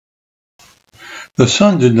The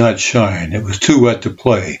sun did not shine, it was too wet to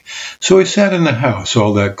play, so he sat in the house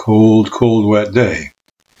all that cold, cold, wet day.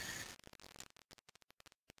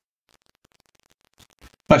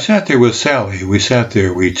 I sat there with Sally, we sat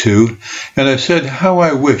there, we two, and I said, how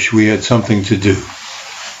I wish we had something to do.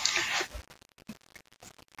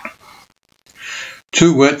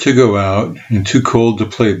 Too wet to go out, and too cold to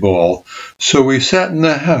play ball, so we sat in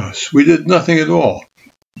the house, we did nothing at all.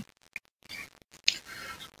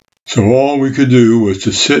 So all we could do was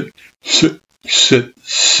to sit, sit, sit,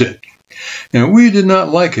 sit. And we did not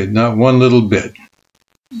like it, not one little bit.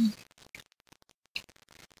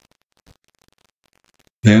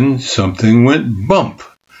 Then something went bump.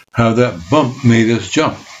 How that bump made us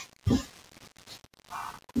jump.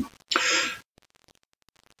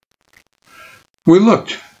 We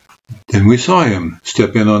looked, then we saw him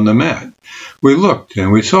step in on the mat. We looked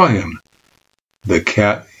and we saw him, the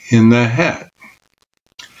cat in the hat.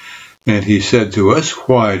 And he said to us,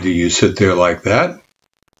 why do you sit there like that?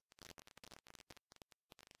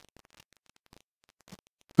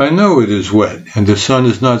 I know it is wet and the sun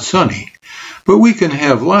is not sunny, but we can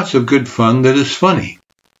have lots of good fun that is funny.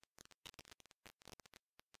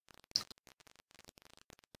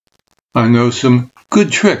 I know some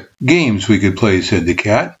good trick games we could play, said the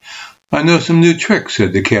cat. I know some new tricks,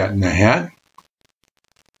 said the cat in the hat.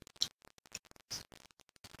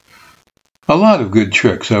 A lot of good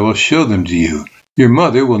tricks, I will show them to you. Your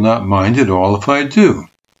mother will not mind at all if I do.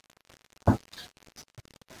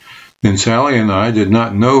 Then Sally and I did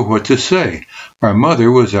not know what to say. Our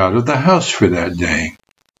mother was out of the house for that day.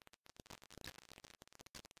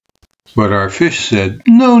 But our fish said,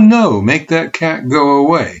 no, no, make that cat go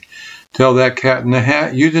away. Tell that cat in the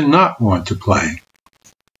hat you did not want to play.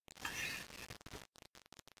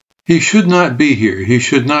 He should not be here. He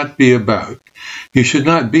should not be about. He should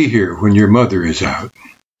not be here when your mother is out.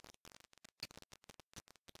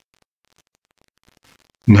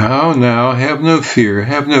 Now, now, have no fear,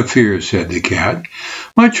 said the cat.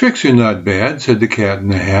 My tricks are not bad, said the cat in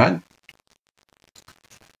the hat.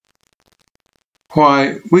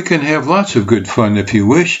 Why, we can have lots of good fun if you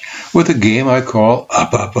wish, with a game I call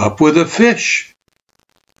Up, Up, Up with a Fish.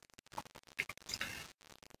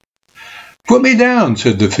 Put me down,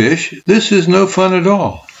 said the fish. This is no fun at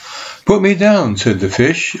all. Put me down, said the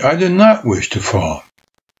fish. I do not wish to fall.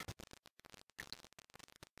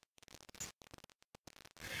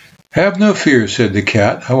 Have no fear, said the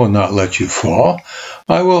cat. I will not let you fall.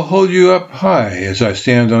 I will hold you up high as I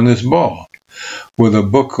stand on this ball, with a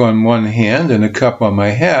book on one hand and a cup on my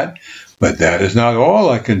hat. But that is not all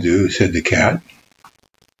I can do, said the cat.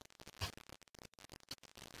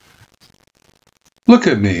 Look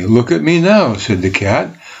at me now, said the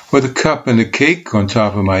cat. With a cup and a cake on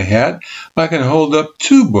top of my hat, I can hold up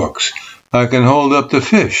 2 books. I can hold up the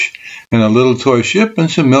fish, and a little toy ship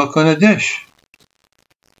and some milk on a dish.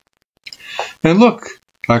 And look,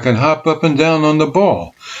 I can hop up and down on the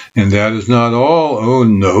ball. And that is not all. Oh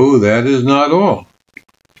no, that is not all.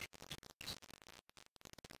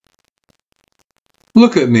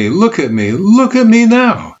 Look at me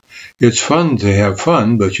now. It's fun to have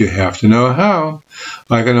fun, but you have to know how.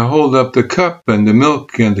 I can hold up the cup and the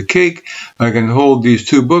milk and the cake. I can hold these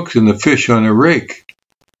 2 books and the fish on a rake.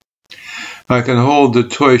 I can hold the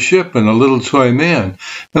toy ship and a little toy man.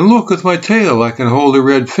 And look, with my tail I can hold a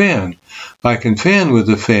red fan. I can fan with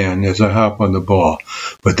the fan as I hop on the ball.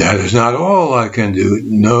 But that is not all I can do.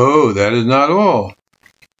 No, that is not all.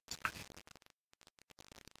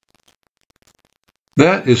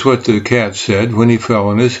 That is what the cat said when he fell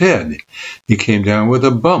on his head. He came down with a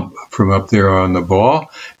bump from up there on the ball,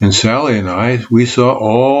 and Sally and I, we saw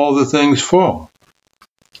all the things fall.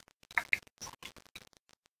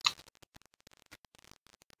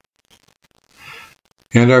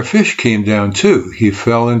 And our fish came down too. He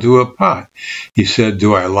fell into a pot. He said,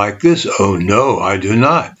 do I like this? Oh no, I do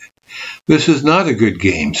not. This is not a good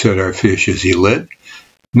game, said our fish as he lit.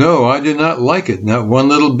 No, I do not like it, not one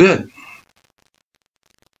little bit.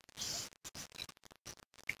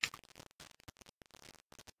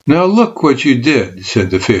 Now look what you did, said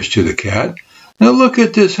the fish to the cat. Now look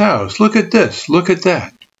at this house, look at this, look at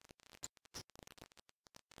that.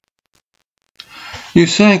 You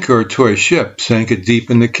sank our toy ship, sank it deep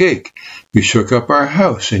in the cake. You shook up our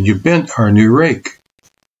house and you bent our new rake.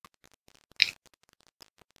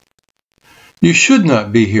 You should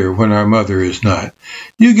not be here when our mother is not.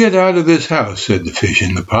 You get out of this house, said the fish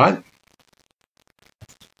in the pot.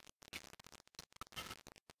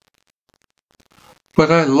 But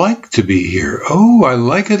I like to be here. Oh, I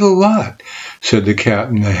like it a lot, said the cat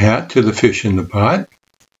in the hat to the fish in the pot.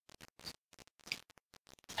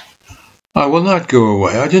 I will not go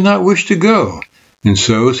away. I do not wish to go. And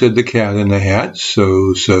so, said the cat in the hat,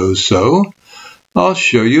 so, I'll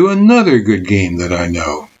show you another good game that I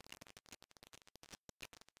know.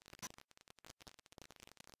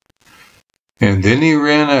 And then he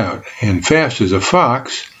ran out, and fast as a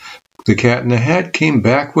fox, the cat in the hat came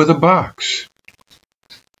back with a box.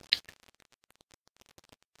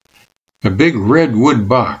 A big red wood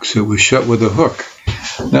box that was shut with a hook.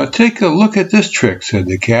 Now take a look at this trick, said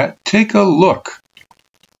the cat. Take a look.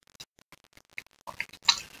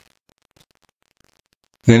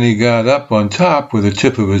 Then he got up on top with the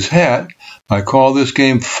tip of his hat. I call this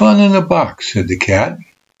game fun in a box, said the cat.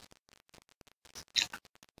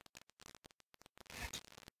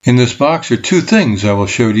 In this box are two things I will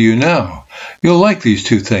show to you now. You'll like these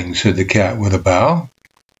two things, said the cat with a bow.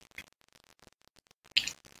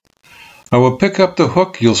 I will pick up the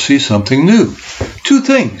hook, you'll see something new. Two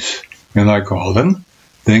things, and I call them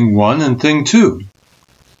Thing 1 and Thing 2.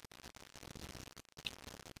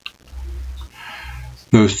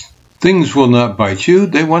 Those things will not bite you,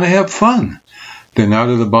 they want to have fun. Then out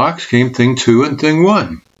of the box came Thing 2 and Thing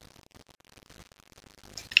 1.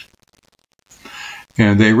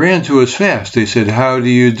 And they ran to us fast. They said, how do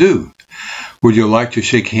you do? Would you like to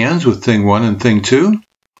shake hands with Thing 1 and Thing 2?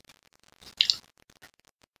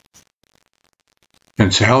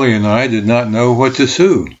 And Sally and I did not know what to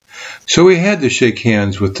do, so we had to shake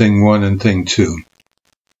hands with Thing 1 and Thing 2.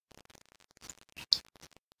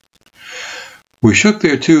 We shook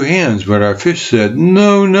their two hands, but our fish said,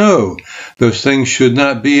 no, no, those things should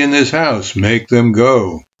not be in this house. Make them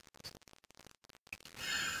go.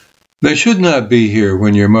 They should not be here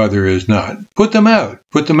when your mother is not. Put them out,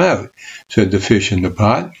 said the fish in the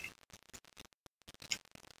pot.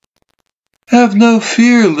 Have no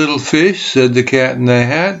fear, little fish, said the cat in the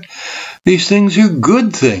hat. These things are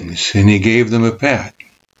good things, and he gave them a pat.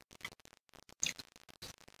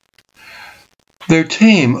 They're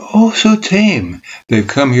tame, oh so tame. They've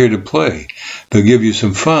come here to play. They'll give you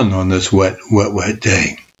some fun on this wet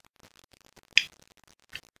day.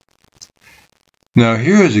 Now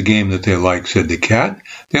here is a game that they like, said the cat.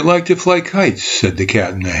 They like to fly kites, said the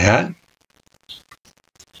cat in the hat.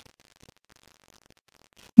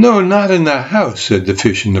 No, not in the house, said the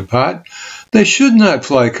fish in the pot. They should not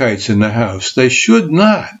fly kites in the house. They should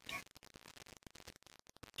not.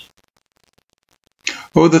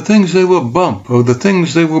 Oh, the things they will bump. Oh, the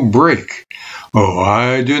things they will break. Oh,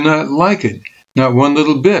 I do not like it, not one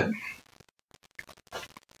little bit.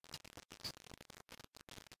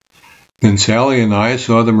 Then Sally and I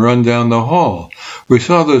saw them run down the hall. We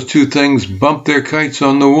saw those two things bump their kites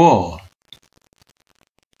on the wall.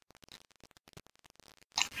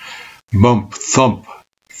 Bump, thump,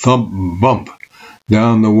 thump, bump,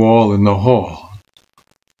 down the wall in the hall.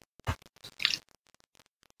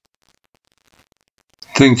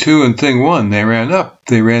 Thing 2 and Thing 1, they ran up,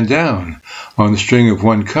 they ran down. On the string of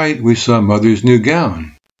one kite, we saw Mother's new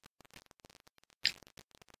gown.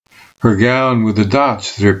 Her gown with the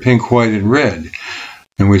dots that are pink, white, and red.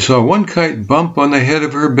 And we saw one kite bump on the head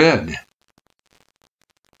of her bed.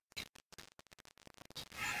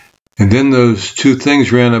 And then those two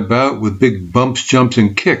things ran about with big bumps, jumps,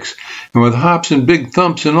 and kicks, and with hops and big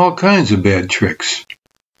thumps and all kinds of bad tricks.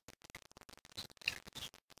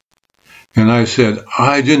 And I said,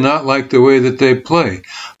 I do not like the way that they play.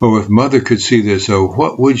 Oh, if Mother could see this, oh,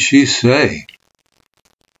 what would she say?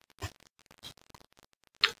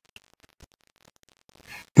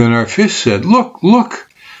 Then our fish said, look, look,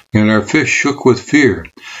 and our fish shook with fear.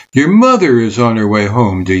 Your mother is on her way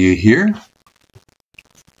home, do you hear?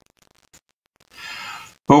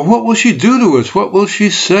 Oh, what will she do to us? What will she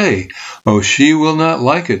say? Oh, she will not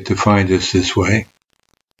like it to find us this way.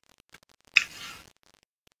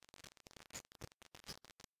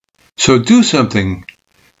 So do something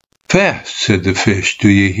fast, said the fish. Do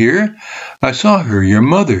you hear? I saw her, your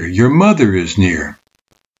mother is near.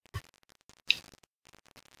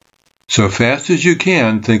 So fast as you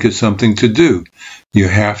can, think of something to do. You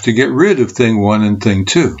have to get rid of Thing 1 and Thing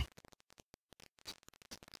 2.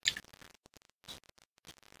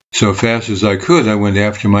 So fast as I could, I went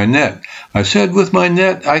after my net. I said, with my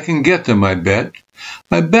net, I can get them, I bet.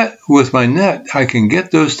 I bet with my net, I can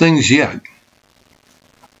get those things yet.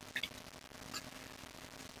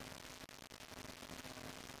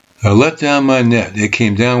 I let down my net. It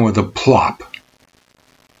came down with a plop.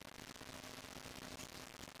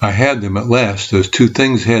 I had them at last. Those two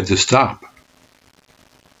things had to stop.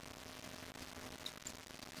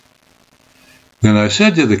 Then I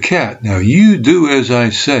said to the cat, now you do as I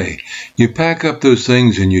say. You pack up those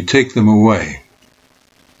things and you take them away.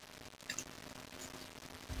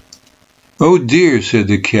 Oh dear, said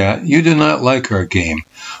the cat, you do not like our game.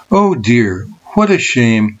 Oh dear, What a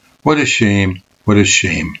shame, what a shame, what a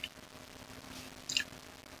shame.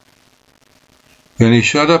 Then he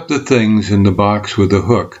shut up the things in the box with a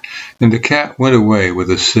hook, and the cat went away with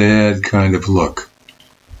a sad kind of look.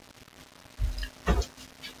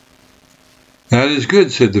 That is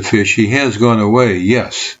good, said the fish. He has gone away,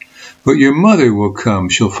 yes. But your mother will come.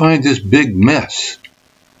 She'll find this big mess.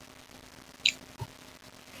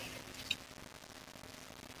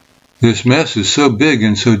 This mess is so big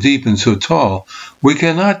and so deep and so tall, we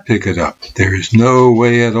cannot pick it up. There is no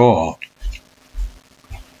way at all.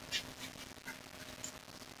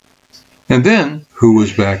 And then, who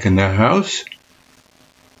was back in the house?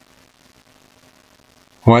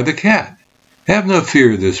 Why, the cat. Have no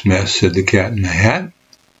fear of this mess, said the cat in the hat.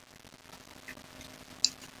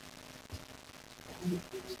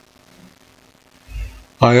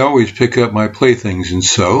 I always pick up my playthings, and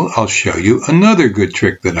so I'll show you another good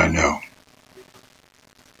trick that I know.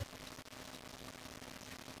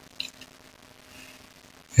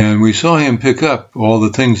 And we saw him pick up all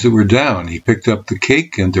the things that were down. He picked up the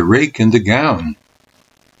cake and the rake and the gown,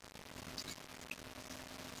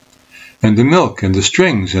 and the milk and the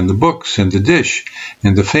strings and the books and the dish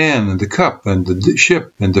and the fan and the cup and the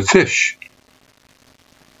ship and the fish.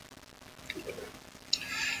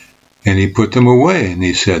 And he put them away, and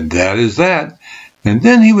he said, that is that. And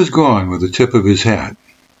then he was gone with the tip of his hat.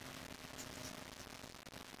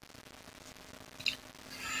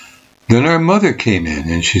 Then our mother came in,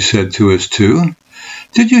 and she said to us two,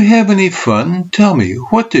 did you have any fun? Tell me,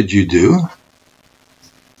 what did you do?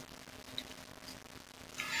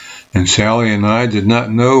 And Sally and I did not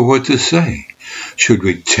know what to say. Should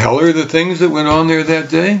we tell her the things that went on there that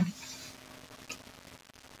day?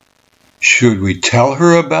 Should we tell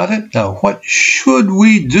her about it? Now, what should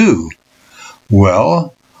we do?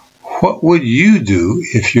 Well, what would you do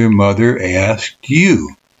if your mother asked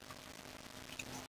you?